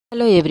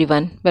Hello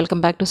everyone, welcome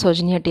back to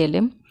Soujanya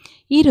TLM.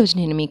 ఈరోజు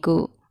నేను మీకు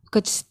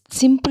ఒక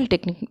సింపుల్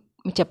టెక్నిక్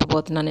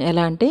చెప్పబోతున్నాను.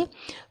 ఎలా అంటే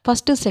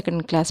ఫస్ట్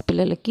సెకండ్ క్లాస్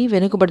పిల్లలకి,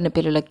 వెనుకబడిన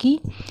పిల్లలకి,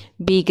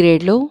 బి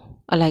గ్రేడ్లో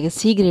అలాగే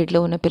సి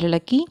గ్రేడ్లో ఉన్న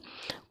పిల్లలకి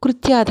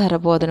కృత్యాధార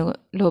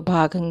బోధనలో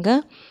భాగంగా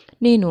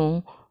నేను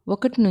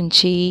 1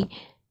 నుంచి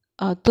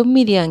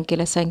 9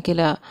 అంకెల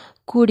సంఖ్యల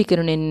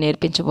కూడికను నేను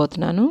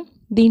నేర్పించబోతున్నాను.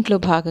 దీంట్లో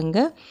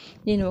భాగంగా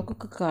నేను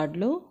ఒక్కొక్క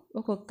కార్డులో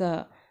ఒక్కొక్క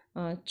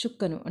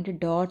చుక్కను అంటే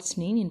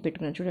డాట్స్ని నేను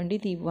పెట్టుకున్నాను. చూడండి,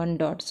 ఇది 1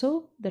 dot, so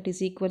that is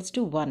equals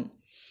to 1.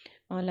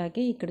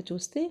 అలాగే ఇక్కడ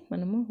చూస్తే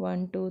మనము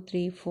 1 2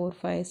 3 4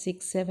 5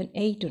 6 7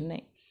 8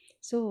 ఉన్నాయి.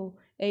 సో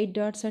 8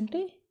 డాట్స్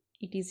అంటే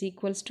ఇట్ ఈస్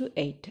ఈక్వల్స్ టు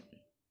 8.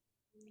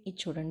 ఇది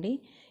చూడండి,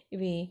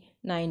 ఇవి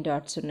 9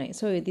 డాట్స్ ఉన్నాయి.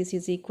 So this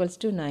is equals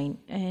to 9.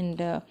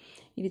 And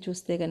ఇది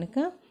చూస్తే కనుక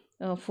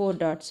 4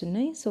 డాట్స్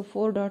ఉన్నాయి. So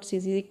 4 dots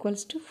is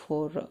equals to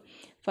 4.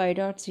 5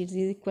 dots is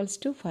equals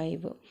to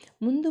 5.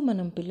 ముందు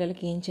మనం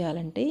పిల్లలకి ఏం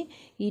చేయాలంటే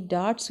ఈ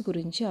డాట్స్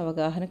గురించి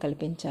అవగాహన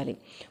కల్పించాలి.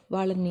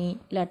 వాళ్ళని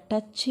ఇలా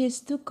టచ్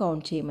చేస్తూ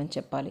కౌంట్ చేయమని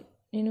చెప్పాలి.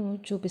 నేను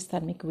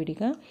చూపిస్తాను మీకు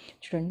విడిగా.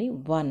 చూడండి,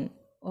 1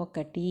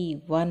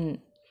 1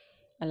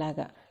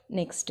 అలాగా.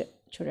 నెక్స్ట్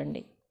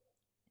చూడండి,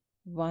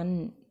 1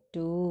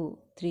 2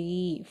 3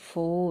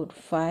 4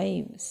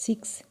 5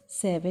 6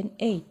 7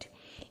 8.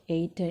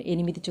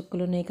 8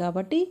 చుక్కలు ఉన్నాయి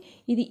కాబట్టి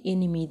ఇది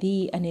 8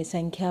 అనే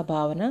సంఖ్యా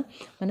భావన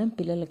మనం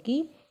పిల్లలకి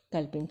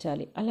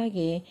కల్పించాలి.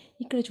 అలాగే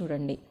ఇక్కడ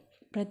చూడండి,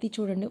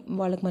 చూడండి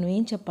వాళ్ళకి మనం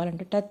ఏం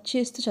చెప్పాలంటే టచ్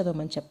చేస్తూ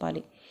చదవమని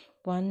చెప్పాలి.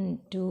 1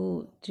 2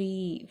 3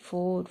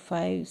 4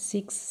 5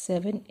 6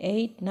 7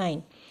 8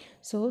 9.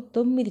 సో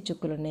 9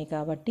 చుక్కలు ఉన్నాయి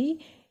కాబట్టి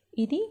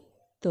ఇది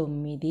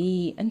 9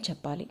 అని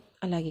చెప్పాలి.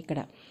 అలాగే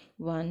ఇక్కడ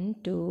 1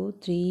 2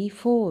 3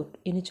 4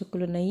 ఎన్ని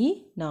చుక్కలు ఉన్నాయి?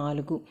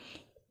 4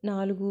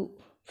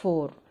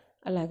 4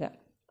 అలాగా.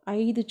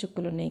 5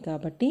 చుక్కలు ఉన్నాయి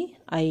కాబట్టి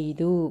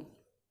 5.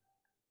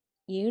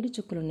 7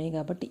 చుక్కలు ఉన్నాయి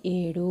కాబట్టి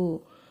 7.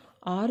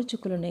 6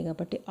 చుక్కలు ఉన్నాయి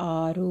కాబట్టి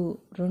 6.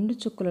 2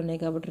 చుక్కలు ఉన్నాయి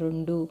కాబట్టి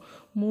 2.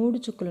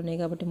 3 చుక్కలు ఉన్నాయి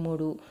కాబట్టి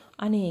 3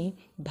 అనే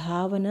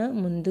భావన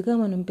ముందుగా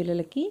మనం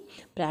పిల్లలకి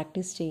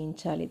ప్రాక్టీస్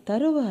చేయించాలి.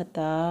 తరువాత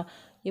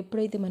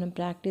ఎప్పుడైతే మనం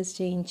ప్రాక్టీస్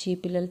చేయించి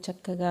పిల్లలు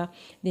చక్కగా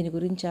దీని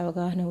గురించి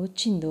అవగాహన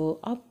వచ్చిందో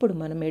అప్పుడు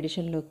మనం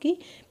ఎడిషన్లోకి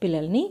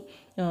పిల్లల్ని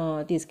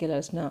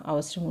తీసుకెళ్లాల్సిన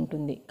అవసరం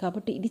ఉంటుంది.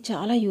 కాబట్టి ఇది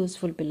చాలా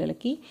యూస్ఫుల్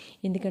పిల్లలకి.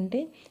 ఎందుకంటే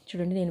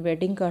చూడండి, నేను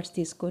వెడ్డింగ్ కార్డ్స్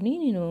తీసుకొని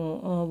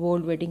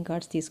ఓల్డ్ వెడ్డింగ్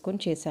కార్డ్స్ తీసుకొని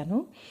చేశాను.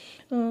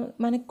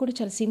 మనకు కూడా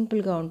చాలా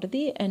సింపుల్గా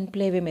ఉంటుంది అండ్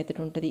ప్లేవే మెథడ్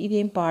ఉంటుంది.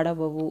 ఇవేం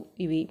పాడవవు.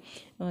 ఇవి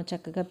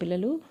చక్కగా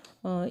పిల్లలు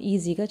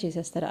ఈజీగా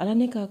చేసేస్తారు.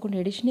 అలానే కాకుండా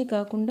ఎడిషనే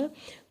కాకుండా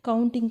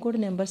కౌంటింగ్ కూడా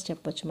నెంబర్స్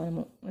చెప్పొచ్చు.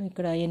 మనము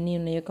ఇక్కడ ఎన్ని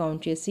ఉన్నాయో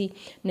కౌంట్ చేసి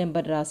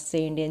నెంబర్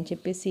రాసేయండి అని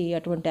చెప్పేసి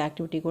అటువంటి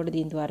యాక్టివిటీ కూడా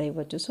దీని ద్వారా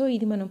ఇవ్వచ్చు. సో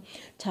ఇది మనం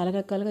చాలా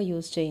రకాలుగా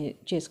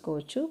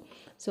చేసుకోవచ్చు.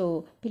 సో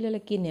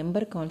పిల్లలకి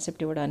నెంబర్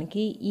కాన్సెప్ట్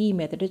ఇవ్వడానికి ఈ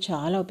మెథడ్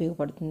చాలా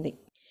ఉపయోగపడుతుంది.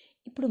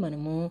 ఇప్పుడు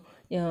మనము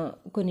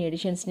కొన్ని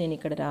ఎడిషన్స్ నేను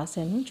ఇక్కడ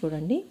రాశాను.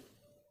 చూడండి,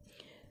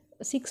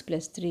 6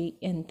 + 3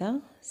 ఎంత,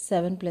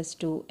 7 +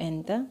 2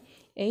 ఎంత,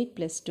 8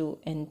 + 2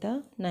 ఎంత,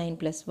 9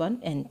 + 1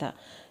 ఎంత.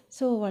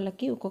 సో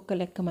వాళ్ళకి ఒక్కొక్క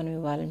లెక్క మనం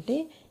ఇవ్వాలంటే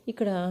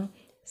ఇక్కడ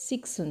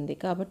 6 ఉంది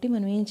కాబట్టి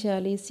మనం ఏం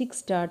చేయాలి?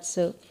 6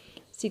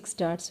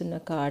 డాట్స్ ఉన్న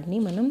కార్డ్ని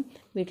మనం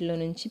వీటిలో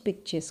నుంచి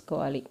పిక్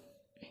చేసుకోవాలి.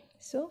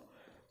 సో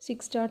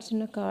 6 డాట్స్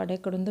ఉన్న కార్డ్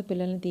ఎక్కడుందో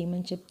పిల్లల్ని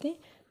తీయమని చెప్తే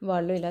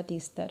వాళ్ళు ఇలా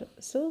తీస్తారు.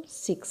 సో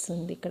 6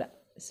 ఉంది ఇక్కడ.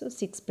 సో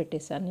 6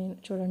 పెట్టేశాను నేను.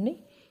 చూడండి,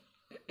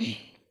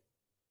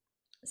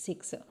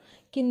 6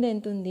 కింద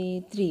ఎంత ఉంది?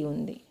 3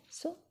 ఉంది.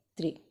 సో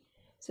 3.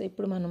 సో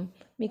ఇప్పుడు మనం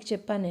మీకు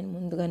చెప్పాను నేను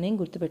ముందుగానే,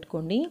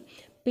 గుర్తుపెట్టుకోండి,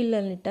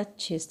 పిల్లల్ని టచ్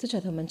చేస్తూ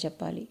చదవమని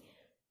చెప్పాలి.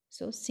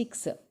 సో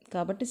 6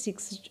 కాబట్టి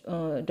 6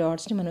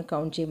 డాట్స్ని మనం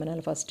కౌంట్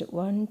చేయమనాలి ఫస్ట్.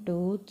 1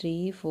 2 3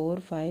 4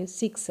 5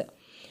 6.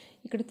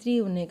 ఇక్కడ 3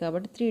 ఉన్నాయి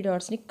కాబట్టి 3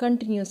 డాట్స్ని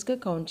కంటిన్యూస్గా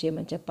కౌంట్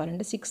చేయమని చెప్పాలి.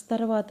 అంటే 6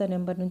 తర్వాత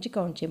నెంబర్ నుంచి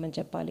కౌంట్ చేయమని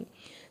చెప్పాలి.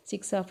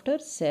 6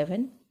 after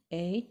 7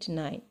 8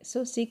 9. So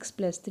 6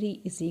 + 3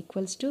 is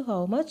equals to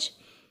how much?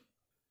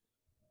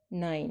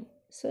 9.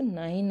 So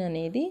 9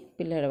 అనేది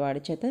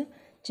పిల్లవాడి చేత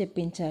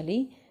చెప్పించాలి.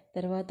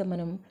 తర్వాత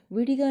మనం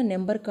విడిగా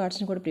నెంబర్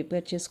కార్డ్స్ని కూడా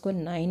ప్రిపేర్ చేసుకొని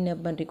 9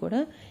 నెంబర్ని కూడా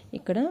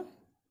ఇక్కడ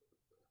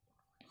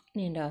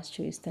నేను రాసి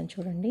చూపిస్తాను.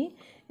 చూడండి,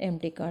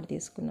 ఎంటీ కార్డ్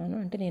తీసుకున్నాను,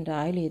 అంటే నేను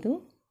రాయలేదు.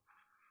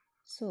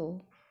 So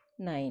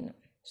 9.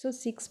 So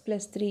 6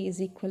 + 3 is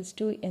equals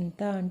to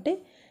ఎంత అంటే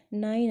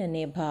 9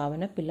 అనే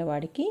భావన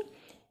పిల్లవాడికి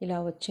ఇలా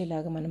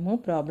వచ్చేలాగా మనము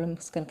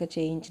ప్రాబ్లమ్స్ కనుక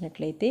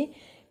చేయించినట్లయితే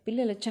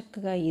పిల్లలు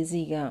చక్కగా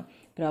ఈజీగా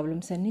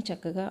ప్రాబ్లమ్స్ అన్నీ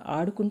చక్కగా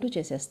ఆడుకుంటూ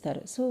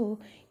చేసేస్తారు. సో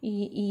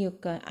ఈ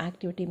యొక్క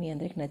యాక్టివిటీ మీ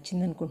అందరికి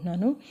నచ్చింది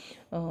అనుకుంటున్నాను.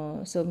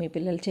 సో మీ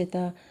పిల్లల చేత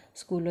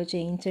స్కూల్లో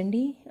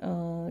చేయించండి.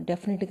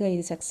 డెఫినెట్గా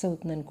ఇది సక్సెస్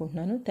అవుతుంది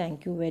అనుకుంటున్నాను.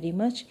 Thank you very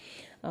much.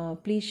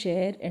 Please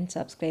share and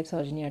subscribe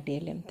Soujanya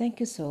TLM.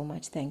 Thank you so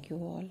much. Thank you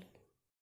all.